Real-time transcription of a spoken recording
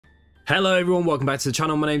Hello everyone, welcome back to the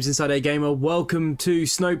channel. My name's InsideAgameR. Welcome to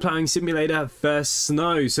Snow Plowing Simulator First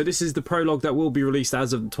Snow. So this is the prologue that will be released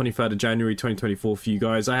as of the 23rd of January 2024 for you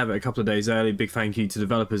guys. I have it a couple of days early. Big thank you to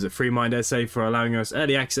developers at FreeMindSA for allowing us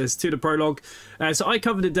early access to the prologue. So I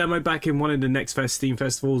covered a demo back in one of the Next Fest Steam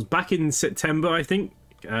festivals back in September, I think.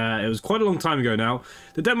 It was quite a long time ago now.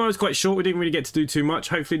 The demo was quite short. We didn't really get to do too much.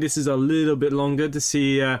 Hopefully this is a little bit longer to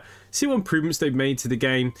see what improvements they've made to the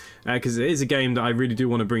game, because it is a game that I really do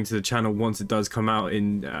want to bring to the channel once it does come out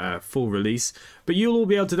in full release. But you'll all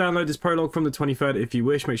be able to download this prologue from the 23rd if you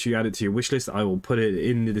wish. Make sure you add it to your wish list. I will put it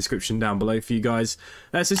in the description down below for you guys.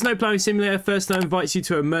 So Snow Plowing Simulator First Snow invites you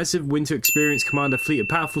to an immersive winter experience. Command a fleet of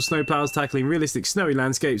powerful snowplows tackling realistic snowy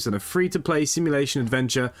landscapes and a free-to-play simulation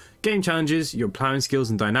adventure. Game challenges your plowing skills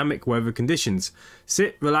in dynamic weather conditions.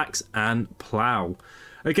 Sit, relax, and plow.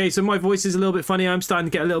 Okay, so my voice is a little bit funny. I'm starting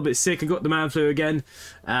to get a little bit sick. I got the man flu again,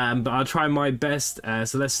 but I'll try my best.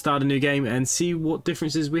 So let's start a new game and see what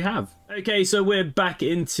differences we have. Okay, so we're back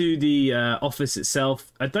into the office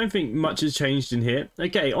itself. I don't think much has changed in here.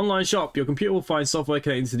 Okay, online shop. Your computer will find software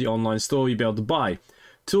connected to the online store you'll be able to buy.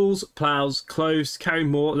 Tools, plows, clothes, carry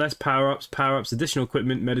more, less power-ups, additional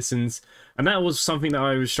equipment, medicines. And that was something that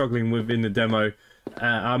I was struggling with in the demo.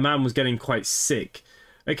 Our man was getting quite sick.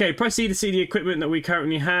 Okay, press E to see the equipment that we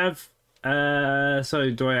currently have.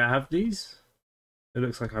 So do I have these? It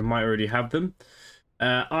looks like I might already have them.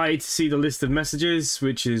 I to see the list of messages,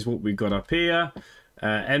 which is what we've got up here.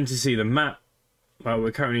 M to see the map. Well,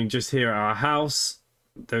 we're currently just here at our house.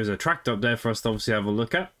 There's a tractor up there for us to obviously have a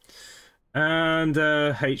look at. And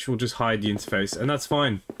H will just hide the interface, and that's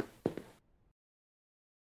fine.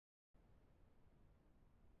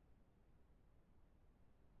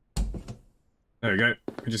 There we go.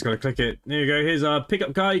 We just got to click it. There you go. Here's our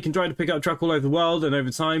pickup car. You can drive the pickup truck all over the world, and over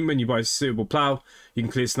time, when you buy a suitable plow, you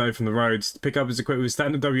can clear snow from the roads. The pickup is equipped with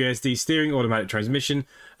standard WASD steering, automatic transmission.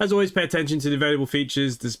 As always, pay attention to the available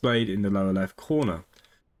features displayed in the lower left corner.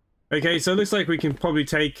 Okay, so it looks like we can probably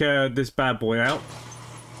take this bad boy out,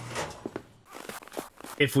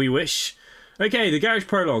 if we wish. Okay, the garage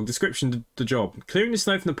prologue. Description, the job. Clearing the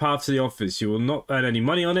snow from the path to the office. You will not earn any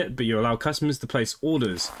money on it, but you allow customers to place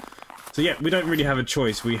orders. So yeah, we don't really have a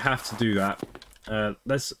choice. We have to do that.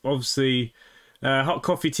 Let's obviously... hot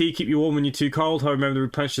coffee, tea, keep you warm when you're too cold. I remember to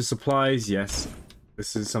replenish the supplies. Yes,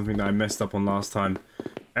 this is something that I messed up on last time.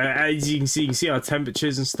 As you can see our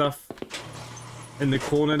temperatures and stuff in the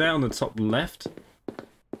corner there on the top left.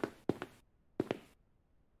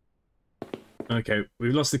 Okay,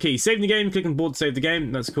 we've lost the key. Save the game. Click on board to save the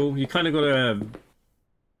game. That's cool. You kind of got to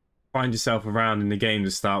find yourself around in the game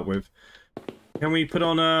to start with. Can we put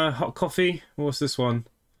on a hot coffee? What's this one?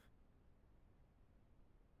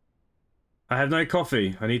 I have no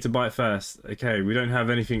coffee. I need to buy it first. Okay, we don't have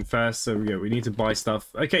anything first, so we need to buy stuff.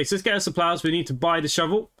 Okay, so let's get us some plows. We need to buy the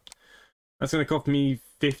shovel. That's going to cost me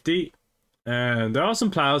 50. And there are some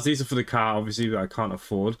plows. These are for the car, obviously, that I can't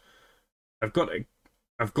afford. I've got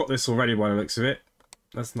this already by the looks of it.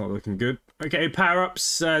 That's not looking good. Okay,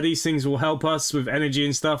 power-ups. These things will help us with energy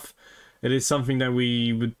and stuff. It is something that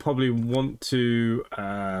we would probably want to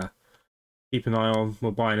keep an eye on.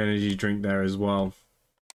 We'll buy an energy drink there as well.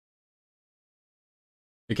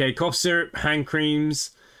 Okay, cough syrup, hand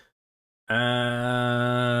creams.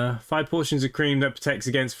 5 portions of cream that protects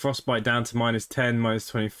against frostbite down to -10,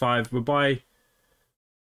 -25. We'll buy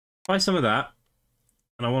some of that.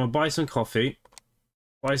 And I want to buy some coffee.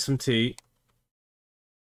 Buy some tea.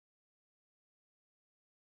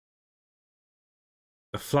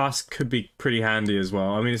 The flask could be pretty handy as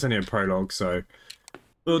well. I mean, it's only a prologue, so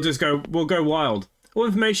we'll go wild. All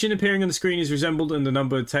information appearing on the screen is resembled in the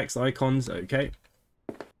number of text icons. Okay.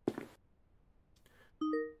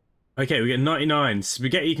 Okay, we get 99.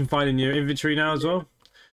 Spaghetti you can find in your inventory now as well.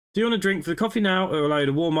 Do you want a drink for the coffee now? It will allow you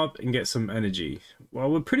to warm up and get some energy.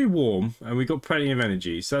 Well, we're pretty warm and we've got plenty of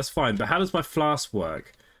energy, so that's fine. But how does my flask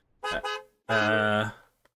work? That's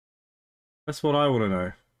what I want to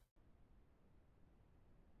know.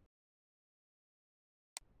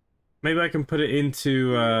 Maybe I can put it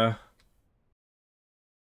into,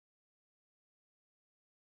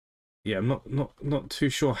 yeah, I'm not too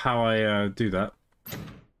sure how I do that.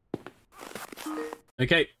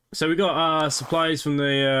 Okay, so we got our supplies from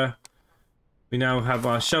the, we now have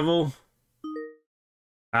our shovel.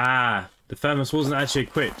 Ah, the thermos wasn't actually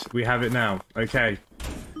equipped. We have it now. Okay,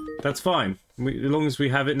 that's fine. As long as we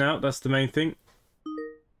have it now, that's the main thing.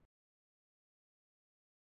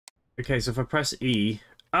 Okay, so if I press E...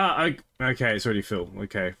 okay, it's already filled.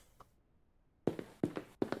 Okay.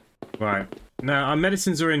 Right. Now, our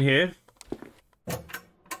medicines are in here.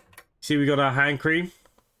 See, we got our hand cream.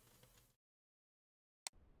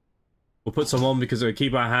 We'll put some on because it'll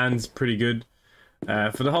keep our hands pretty good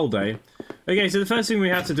for the whole day. Okay, so the first thing we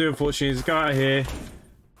have to do, unfortunately, is go out here.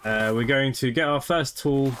 We're going to get our first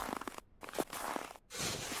tool.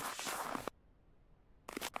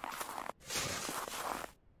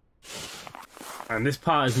 And this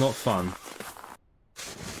part is not fun.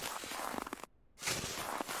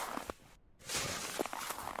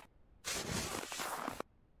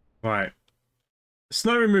 Right.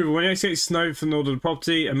 Snow removal. When you excavate snow from the order of the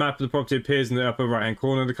property, a map of the property appears in the upper right hand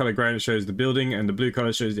corner. The colour ground shows the building and the blue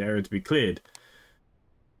colour shows the area to be cleared.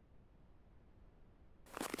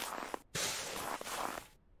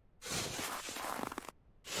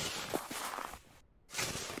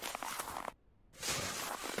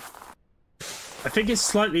 I think it's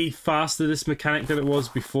slightly faster, this mechanic, than it was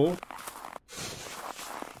before.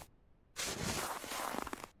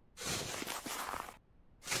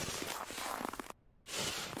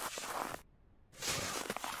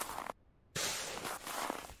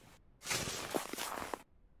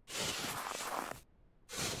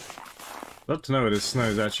 I'd love to know where the snow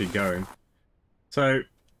is actually going. So,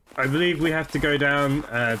 I believe we have to go down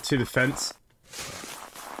to the fence.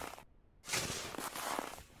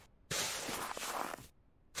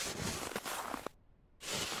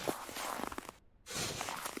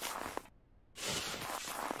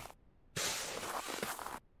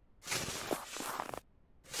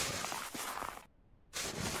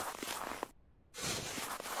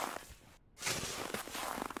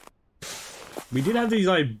 We did have these,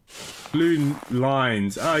 like, blue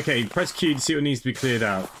lines. Oh, okay, press Q to see what needs to be cleared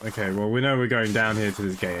out. Okay, well, we know we're going down here to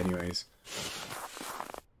this gate anyways.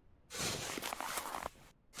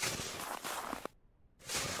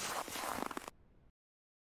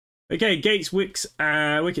 Okay, gates, wickets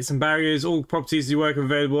and barriers. All properties you work with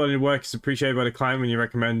available, and your work is appreciated by the client when you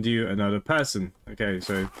recommend you another person. Okay,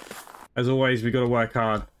 so, as always, we got to work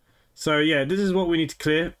hard. So, yeah, this is what we need to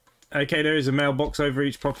clear. Okay, there is a mailbox over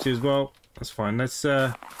each property as well. That's fine. Let's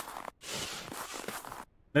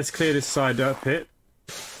clear this side up here.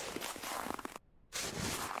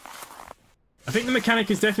 I think the mechanic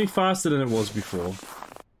is definitely faster than it was before.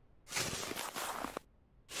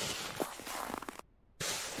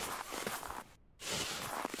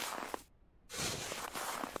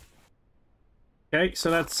 Okay, so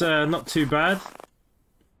that's not too bad.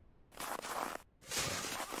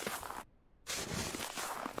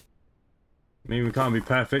 I mean, we can't be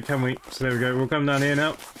perfect, can we? So there we go. We'll come down here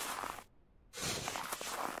now.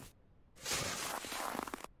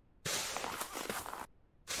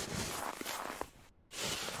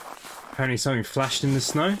 Apparently something flashed in the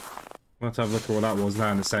snow. We'll have to have a look at what that was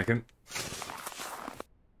now in a second.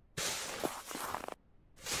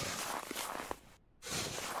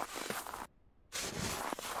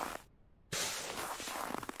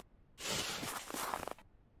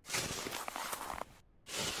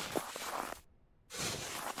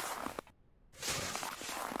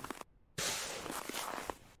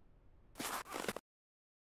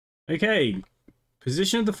 Okay,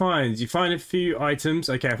 position of the finds. You find a few items.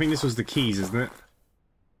 Okay, I think this was the keys, isn't it?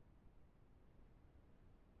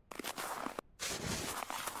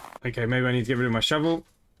 Okay, maybe I need to get rid of my shovel,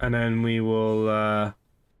 and then we will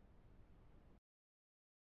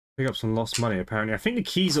pick up some lost money, apparently. I think the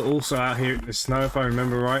keys are also out here in the snow, if I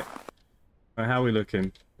remember right. How are we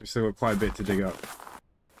looking? We've still got quite a bit to dig up.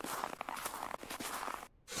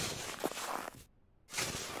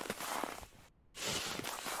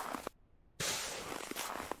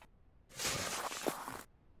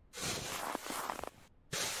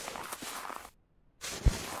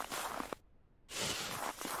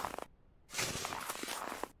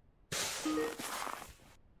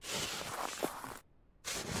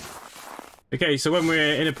 Okay, so when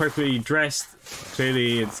we're inappropriately dressed,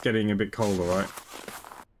 clearly it's getting a bit colder, right?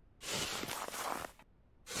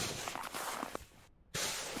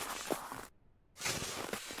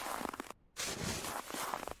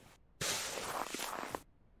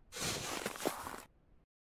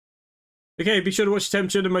 Okay, be sure to watch the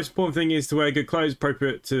temperature. The most important thing is to wear good clothes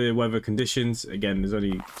appropriate to the weather conditions. Again, there's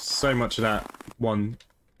only so much of that one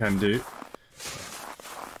can do.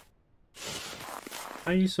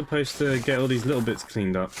 How are you supposed to get all these little bits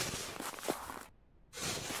cleaned up?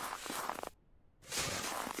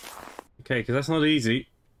 Okay, because that's not easy.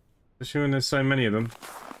 Especially when there's so many of them.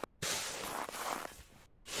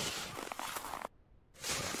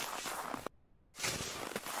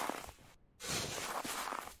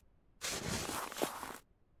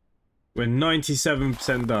 We're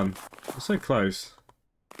 97% done. We're so close.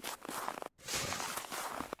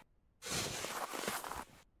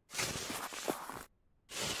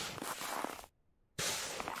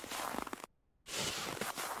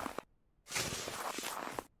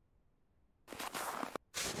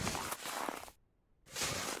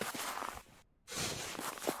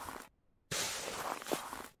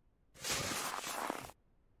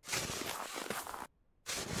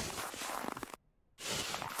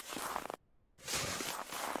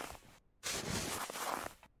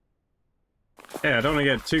 Yeah, I don't want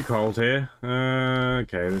to get too cold here.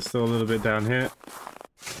 Okay, there's still a little bit down here.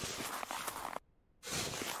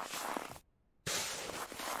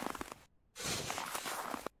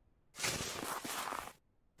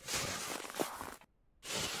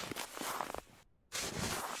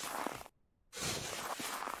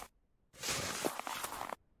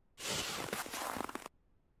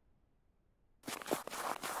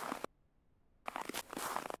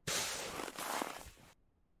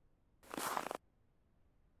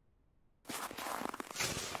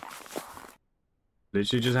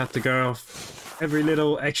 Literally just have to go off every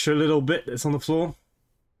little extra little bit that's on the floor.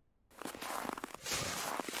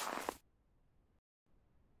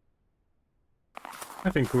 I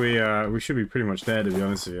think we should be pretty much there, to be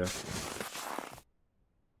honest with you.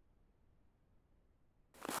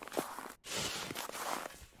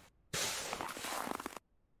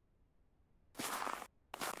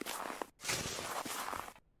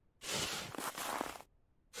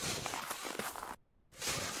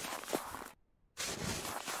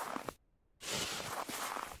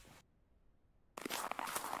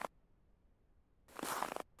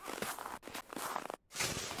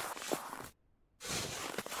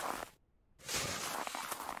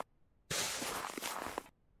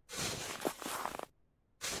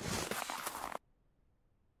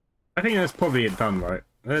 I think that's probably it done, right?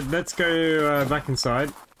 Let's go back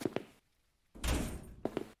inside.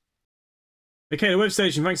 Okay, the web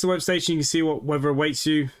station. Thanks to the web station, you can see what weather awaits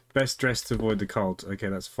you. Best dressed to avoid the cold. Okay,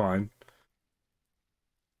 that's fine.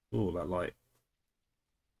 Oh, that light.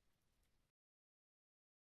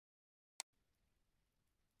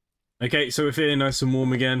 Okay, so we're feeling nice and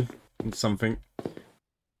warm again. Something.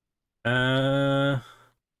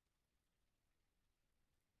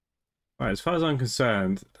 Right, as far as I'm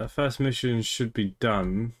concerned, that first mission should be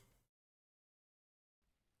done.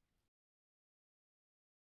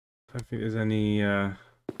 I don't think there's any I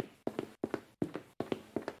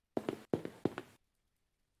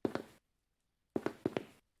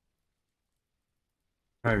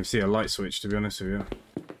don't even see a light switch, to be honest with you.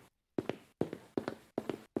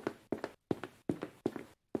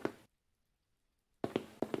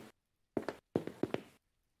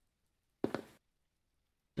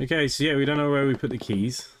 Okay, so yeah, we don't know where we put the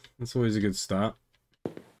keys. That's always a good start.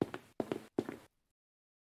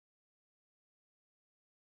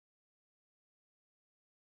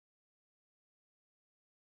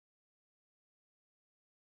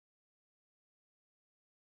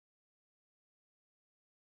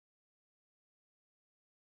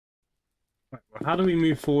 Right, well, how do we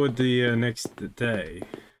move forward the next day?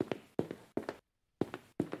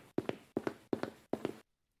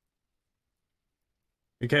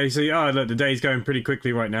 Okay, so yeah, look, the day's going pretty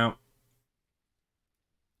quickly right now.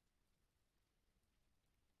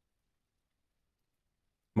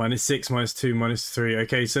 -6, -2, -3.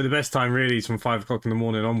 Okay, so the best time really is from 5 o'clock in the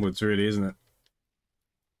morning onwards, really, isn't it?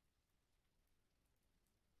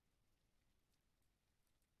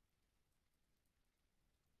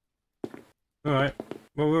 Alright,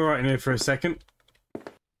 well, we're right in here for a second.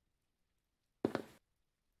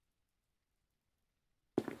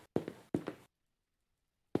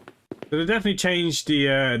 So they definitely changed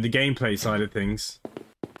the gameplay side of things.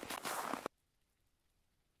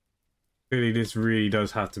 Clearly, this really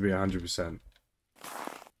does have to be 100%.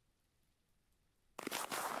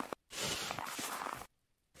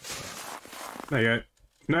 There you go.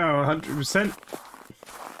 No, 100%.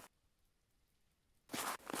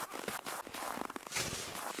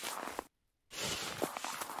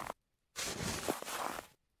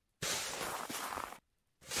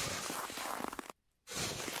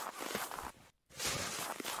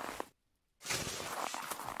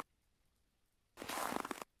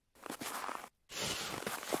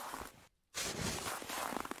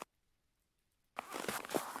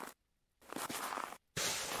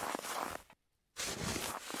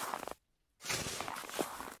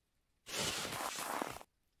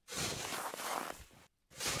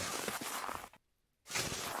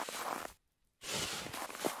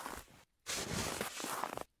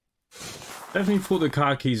 Definitely thought the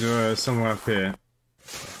car keys were somewhere up here.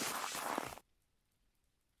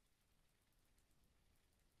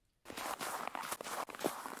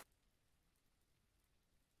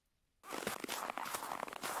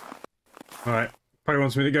 Alright, probably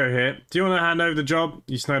wants me to go here. Do you want to hand over the job?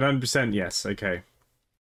 You snowed 100%? Yes, okay.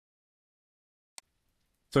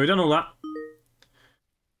 So we've done all that.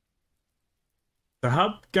 The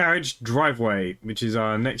hub garage driveway, which is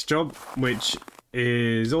our next job, which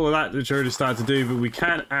is all of that which I already started to do, but we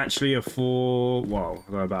can't actually afford, well,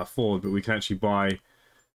 I don't know about afford, but we can actually buy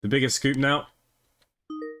the bigger scoop now.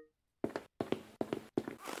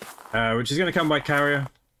 which is going to come by carrier.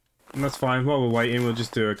 And that's fine. While we're waiting, we'll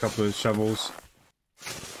just do a couple of shovels.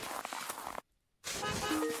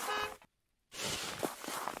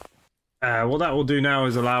 What that will do now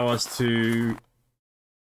is allow us to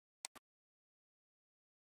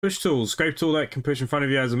push tools. Scrape tool that can push in front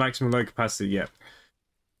of you has a maximum load capacity. Yep.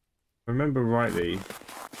 If I remember rightly,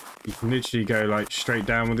 you can literally go like straight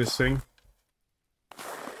down with this thing.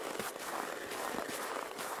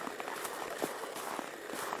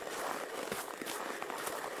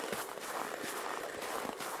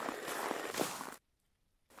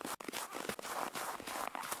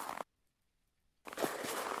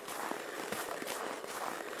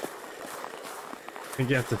 I think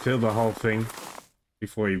you have to fill the whole thing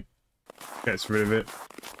before he gets rid of it.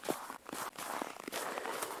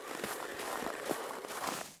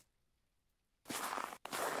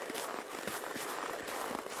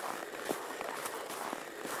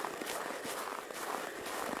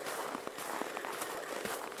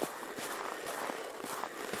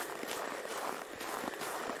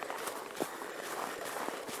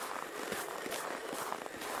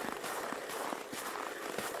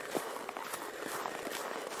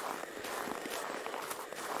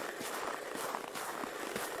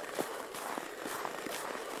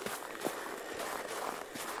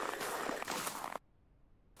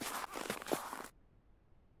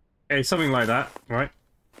 Okay, something like that, right?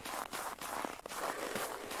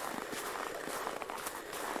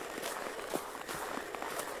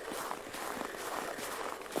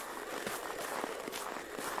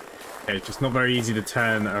 Okay, it's just not very easy to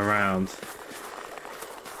turn around.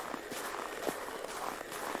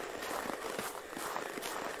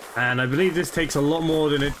 And I believe this takes a lot more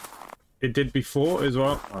than it did before as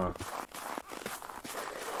well. Oh.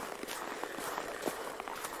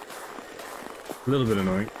 A little bit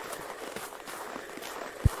annoying.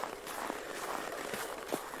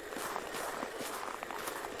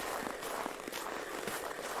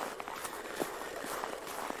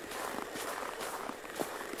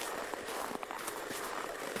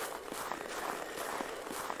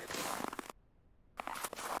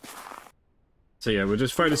 So yeah, we'll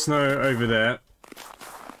just throw the snow over there.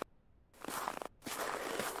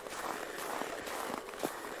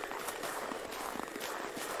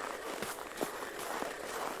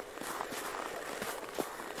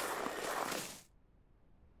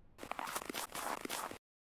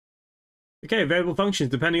 Okay, available functions.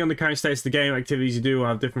 Depending on the current status of the game, activities you do will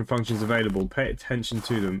have different functions available. Pay attention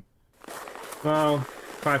to them. Well,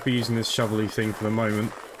 quite be using this shovelly thing for the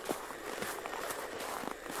moment.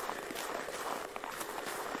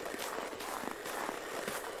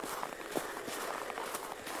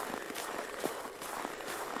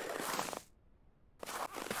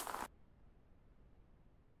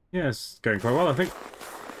 Yeah, it's going quite well, I think.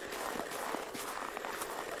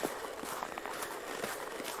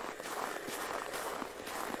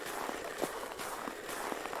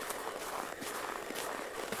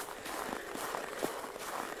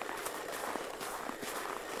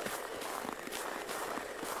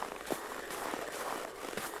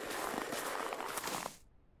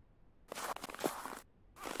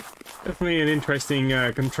 Definitely an interesting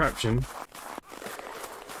contraption.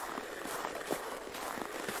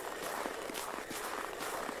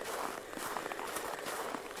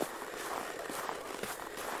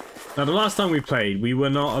 Now, the last time we played, we were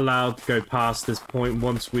not allowed to go past this point.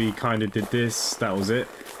 Once we kind of did this, that was it.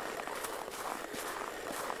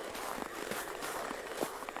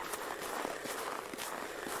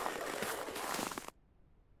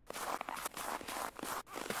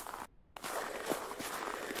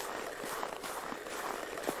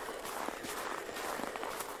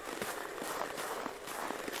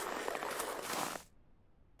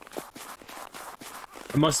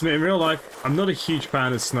 I must admit, in real life, I'm not a huge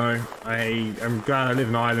fan of snow. I am glad I live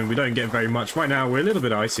in Ireland. We don't get very much. Right now, we're a little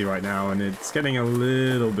bit icy right now, and it's getting a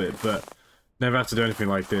little bit, but never have to do anything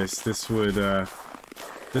like this. This would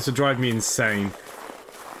drive me insane.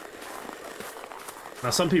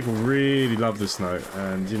 Now, some people really love the snow,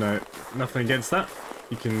 and, you know, nothing against that.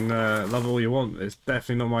 You can love all you want. It's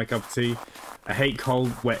definitely not my cup of tea. I hate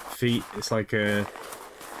cold, wet feet. It's like a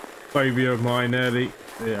phobia of mine early.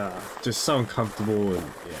 Yeah, just so uncomfortable,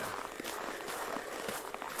 and yeah.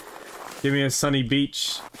 Give me a sunny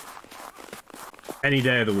beach any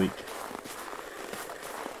day of the week.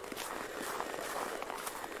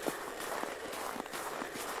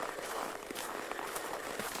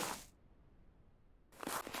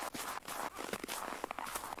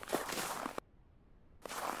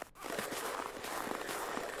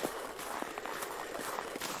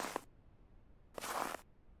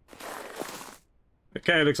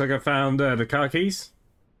 Okay, looks like I found the car keys.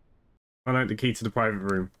 I like the key to the private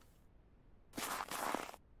room.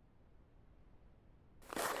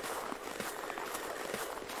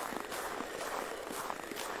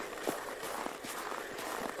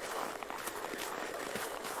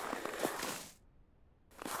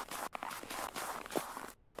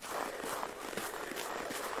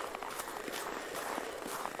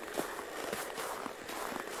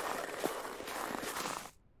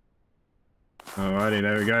 Alrighty,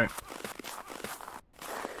 there we go.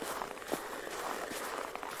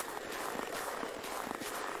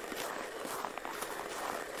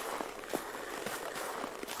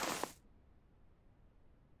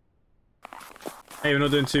 Hey, we're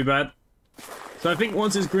not doing too bad. So I think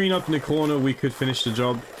once it's green up in the corner, we could finish the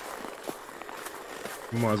job.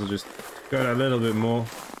 Might as well just go a little bit more.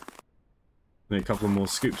 Need a couple more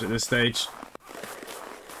scoops at this stage.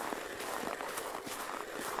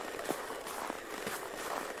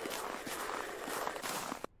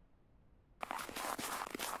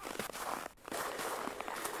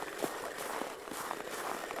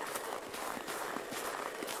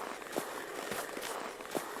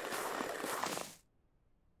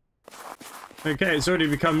 Okay, it's already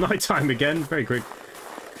become nighttime again. Very quick.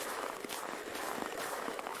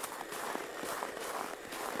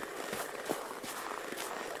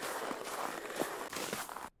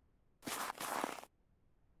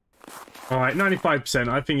 Alright, 95%.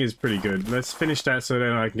 I think is pretty good. Let's finish that so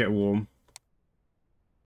then I can get warm.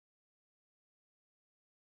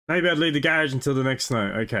 Maybe I'd leave the garage until the next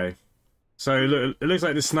snow. Okay. So look, it looks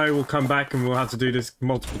like the snow will come back and we'll have to do this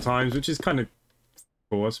multiple times, which is kind of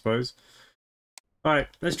cool, I suppose. Alright,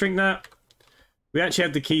 let's drink that. We actually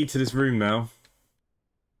have the key to this room now.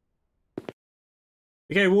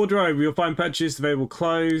 Okay, wardrobe. You'll find purchased available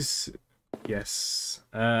clothes. Yes.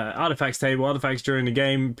 Artifacts table. Artifacts during the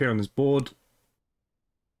game appear on this board.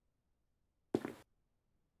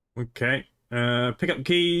 Okay. Pick up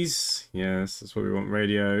keys. Yes, that's what we want.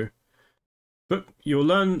 Radio. But you'll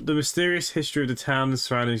learn the mysterious history of the town and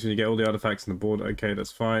surroundings when you get all the artifacts on the board. Okay,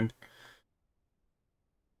 that's fine.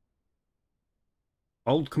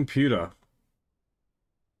 Old computer.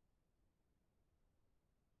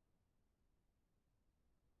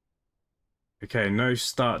 Okay, no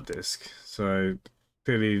start disk. So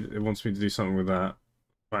clearly it wants me to do something with that.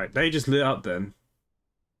 Right, they just lit up then.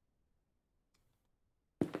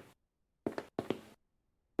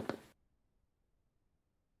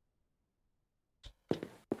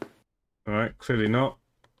 Alright, clearly not.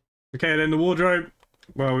 Okay, then the wardrobe.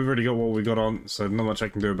 Well, we've already got what we got on, so not much I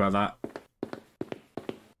can do about that.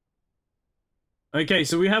 Okay,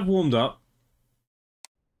 so we have warmed up.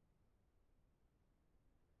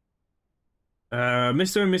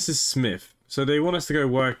 Mr. and Mrs. Smith. So they want us to go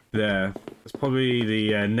work there. That's probably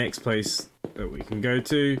the next place that we can go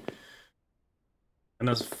to. And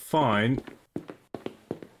that's fine.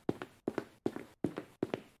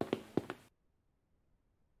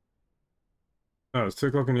 Oh, it's 2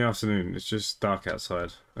 o'clock in the afternoon. It's just dark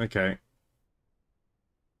outside. Okay.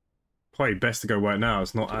 Probably best to go work now.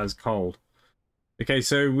 It's not as cold. Okay,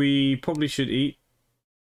 so we probably should eat.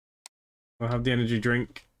 We'll have the energy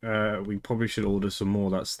drink. We probably should order some more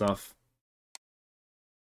of that stuff.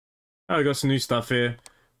 Oh, we got some new stuff here.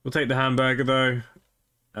 We'll take the hamburger though.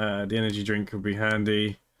 The energy drink will be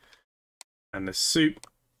handy. And the soup.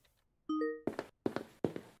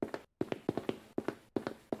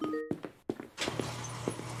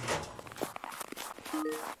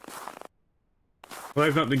 We'll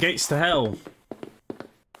open up the gates to hell.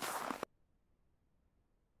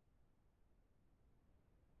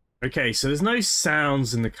 Okay, so there's no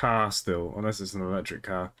sounds in the car still, unless it's an electric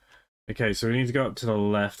car. Okay, so we need to go up to the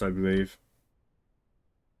left, I believe.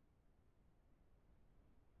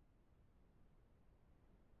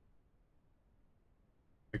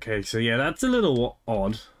 Okay, so yeah, that's a little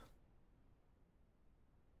odd.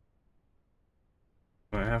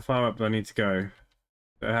 Right, how far up do I need to go?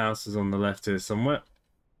 The house is on the left here somewhere.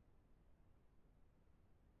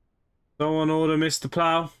 Someone order Mr.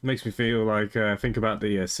 Plow. Makes me feel like think about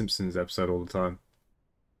the Simpsons episode all the time.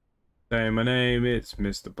 Say my name, it's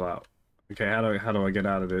Mr. Plow. Okay, how do I get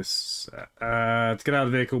out of this? To get out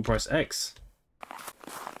of the vehicle, press X.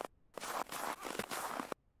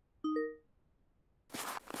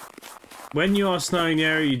 When you are snowing the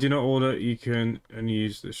area, you do not order. You can only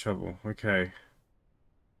use the shovel. Okay.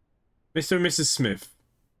 Mr. and Mrs. Smith.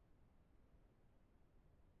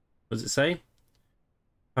 What does it say?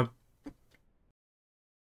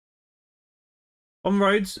 On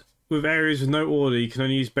roads with areas with no order, you can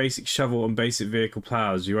only use basic shovel and basic vehicle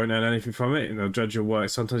plows. You won't earn anything from it, and they'll judge your work.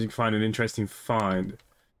 Sometimes you can find an interesting find.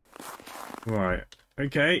 Right.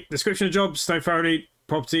 Okay. Description of job: snow thoroughly,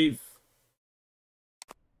 property,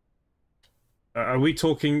 Are we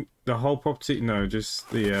talking the whole property? No, just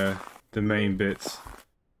the main bits.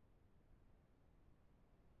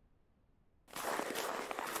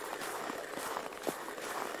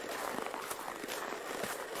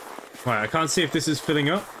 Right, I can't see if this is filling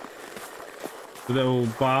up. The little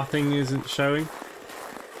bar thing isn't showing.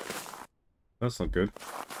 That's not good.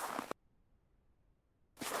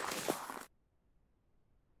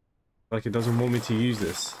 Like it doesn't want me to use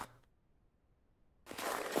this.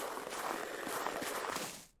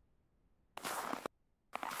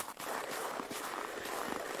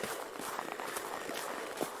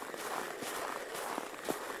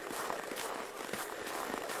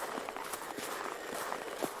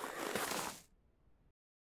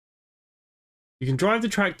 You can drive the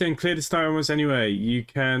tractor and clear the snow almost anyway. You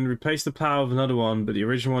can replace the plow with another one, but the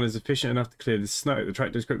original one is efficient enough to clear the snow. The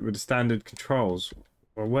tractor is equipped with the standard controls.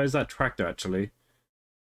 Well, where's that tractor actually?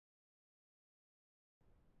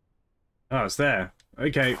 Oh, it's there.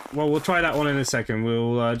 Okay, well, we'll try that one in a second.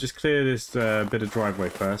 We'll just clear this bit of driveway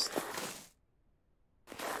first.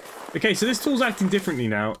 Okay, so this tool's acting differently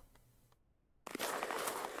now.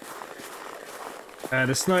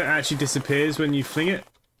 The snow actually disappears when you fling it.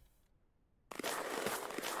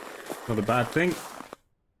 Not a bad thing,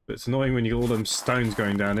 but it's annoying when you get all them stones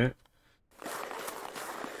going down it.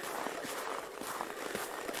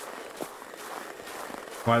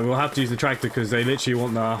 Right, we'll have to use the tractor because they literally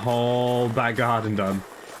want the whole back garden done.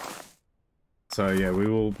 So yeah, we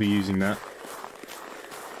will be using that.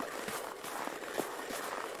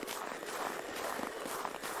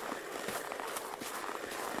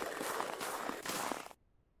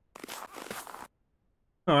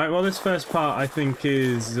 Alright, well this first part I think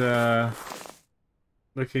is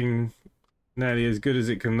looking nearly as good as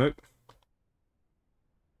it can look.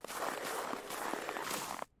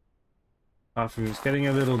 Apart from it's getting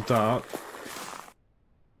a little dark.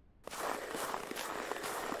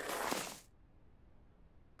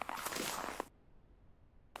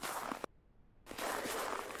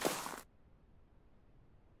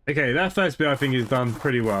 Okay, that first bit I think is done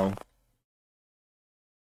pretty well.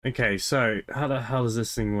 Okay, so how the hell does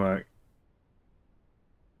this thing work?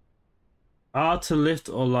 R to lift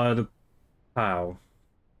or lower the plow.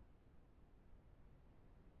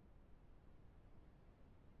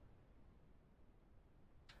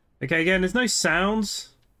 Okay, again, there's no sounds,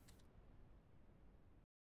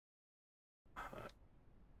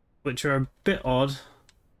 which are a bit odd.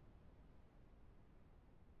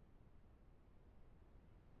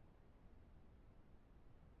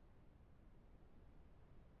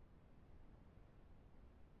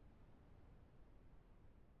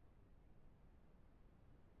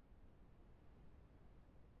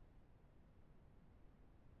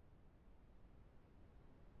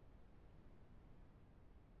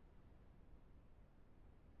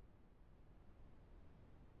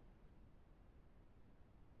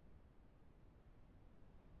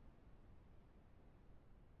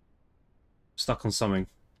 Stuck on something.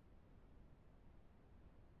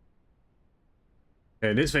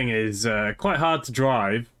 Okay, this thing is quite hard to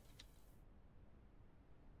drive.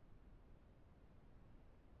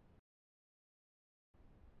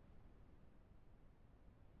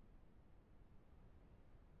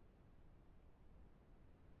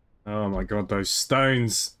 Oh my god, those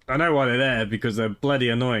stones. I know why they're there, because they're bloody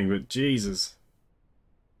annoying, but Jesus.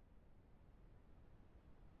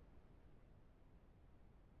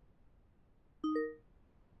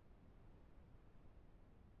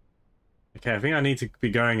 Okay, I think I need to be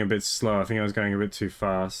going a bit slow. I think I was going a bit too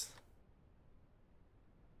fast.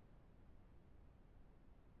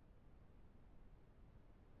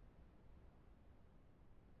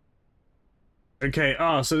 Okay,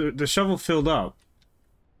 so the shovel filled up.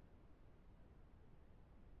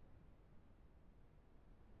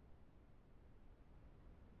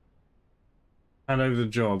 Hand over the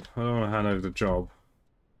job. I don't want to hand over the job.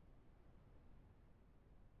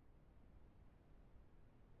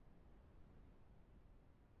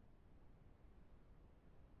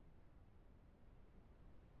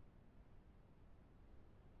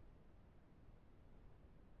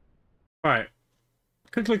 Right.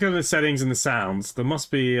 Quick look at the settings and the sounds. There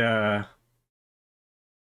must be, no,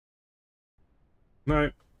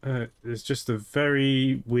 it's just a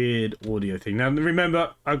very weird audio thing. Now,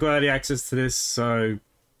 remember, I've got early access to this, so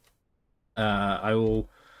I will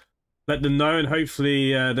let them know, and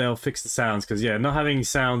hopefully they'll fix the sounds, because, yeah, not having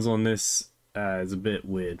sounds on this is a bit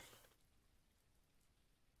weird.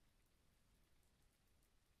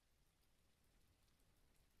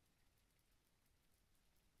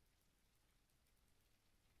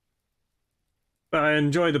 But I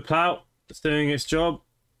enjoy the plow. It's doing its job.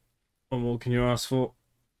 What more can you ask for?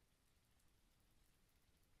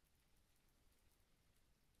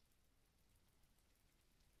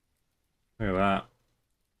 Look at that.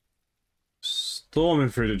 Storming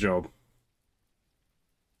through the job.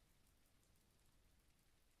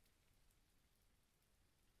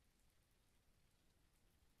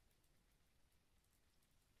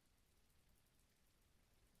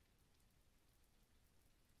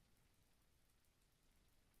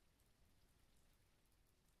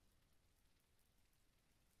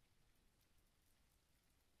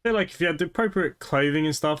 I feel like if you had the appropriate clothing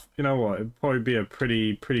and stuff, you know what, it'd probably be a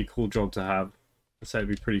pretty cool job to have. I'd say it'd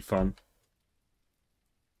be pretty fun.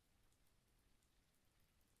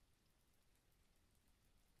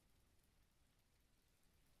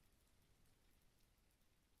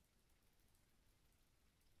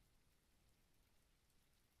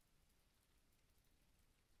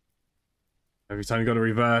 Every time you got to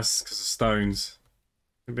reverse because of stones.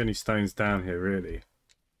 There be any stones down here, really.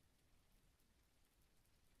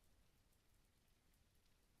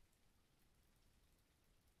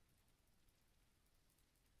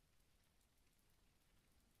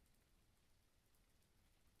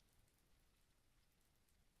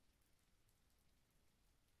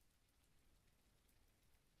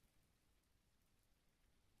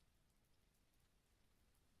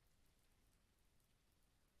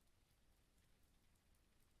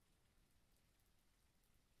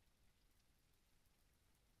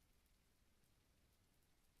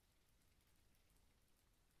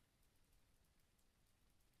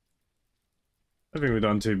 I think we've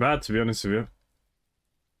done too bad, to be honest with you.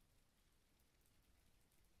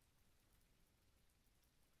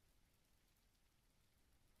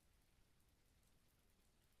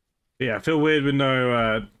 Yeah, I feel weird with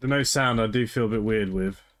no sound. I do feel a bit weird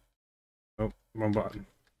with. Oh, wrong button.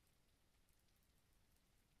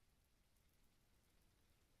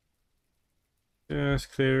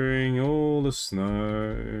 Just clearing all the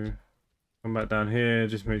snow. Come back down here,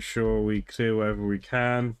 just make sure we clear whatever we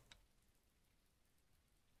can.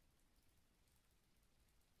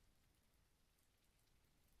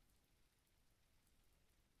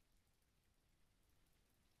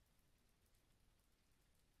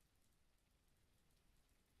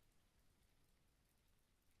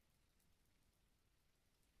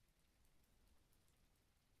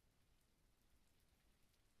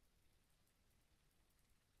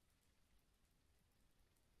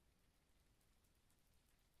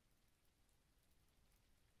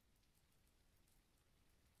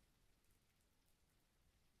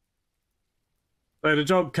 So the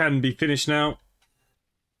job can be finished now.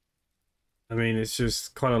 I mean, it's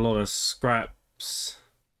just quite a lot of scraps.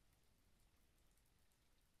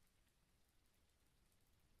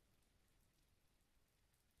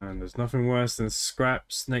 And there's nothing worse than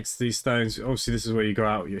scraps next to these stones. Obviously, this is where you go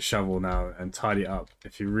out with your shovel now and tidy it up.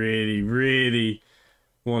 If you really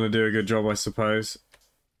want to do a good job, I suppose.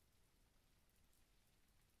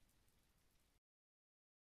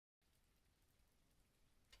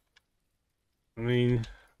 I mean,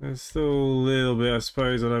 there's still a little bit, I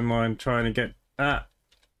suppose. I don't mind trying to get that.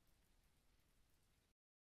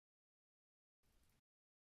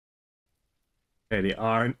 Okay,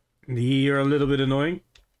 the E are a little bit annoying.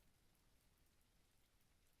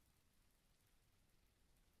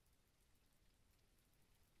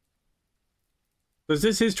 Is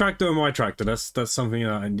this his tractor or my tractor? That's something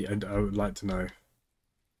that I would like to know.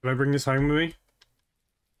 Can I bring this home with me?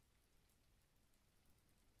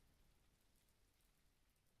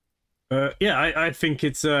 Yeah, I think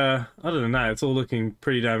it's, other than that, it's all looking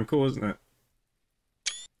pretty damn cool, isn't it?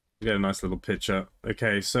 We get a nice little picture.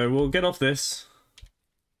 Okay, so we'll get off this.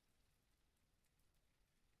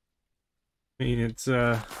 I mean, it's,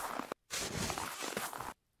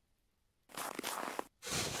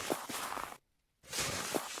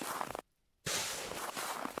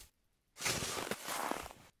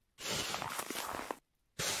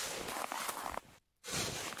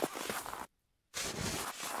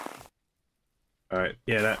 Alright,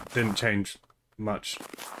 yeah, that didn't change much.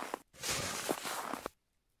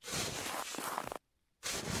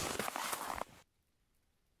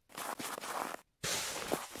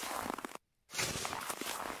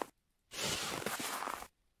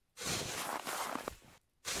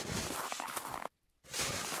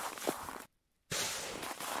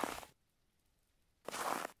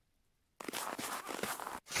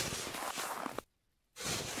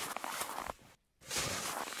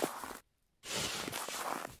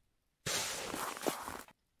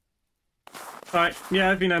 Alright,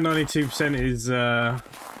 yeah, I think that 92% is a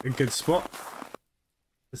good spot.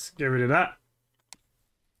 Let's get rid of that.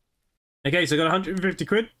 Okay, so I got 150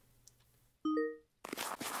 quid.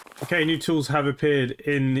 Okay, new tools have appeared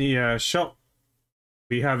in the shop.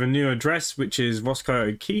 We have a new address, which is Roscoe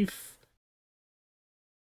O'Keefe.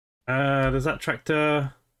 Does that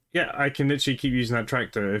tractor... Yeah, I can literally keep using that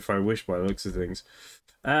tractor if I wish by the looks of things.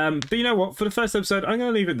 But you know what? For the first episode, I'm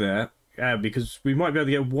going to leave it there. Because we might be able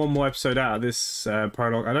to get one more episode out of this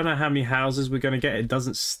prologue. I don't know how many houses we're going to get. It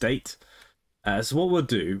doesn't state. So what we'll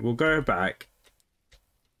do, we'll go back.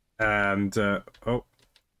 And... oh.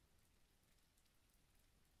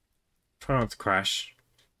 Try not to crash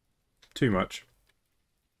too much.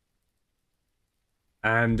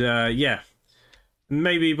 And yeah,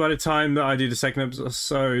 maybe by the time that I do the second episode or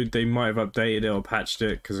so, they might have updated it or patched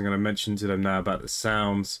it, because I'm going to mention to them now about the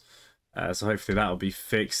sounds. So hopefully that'll be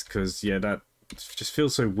fixed, because yeah, that just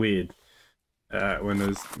feels so weird when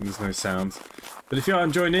there's no sounds. But if you are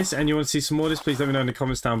enjoying this and you want to see some more of this, please let me know in the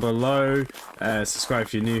comments down below. Subscribe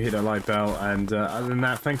if you're new, hit that like bell, and other than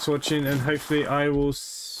that, thanks for watching, and hopefully I will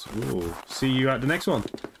see you at the next one.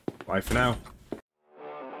 Bye for now.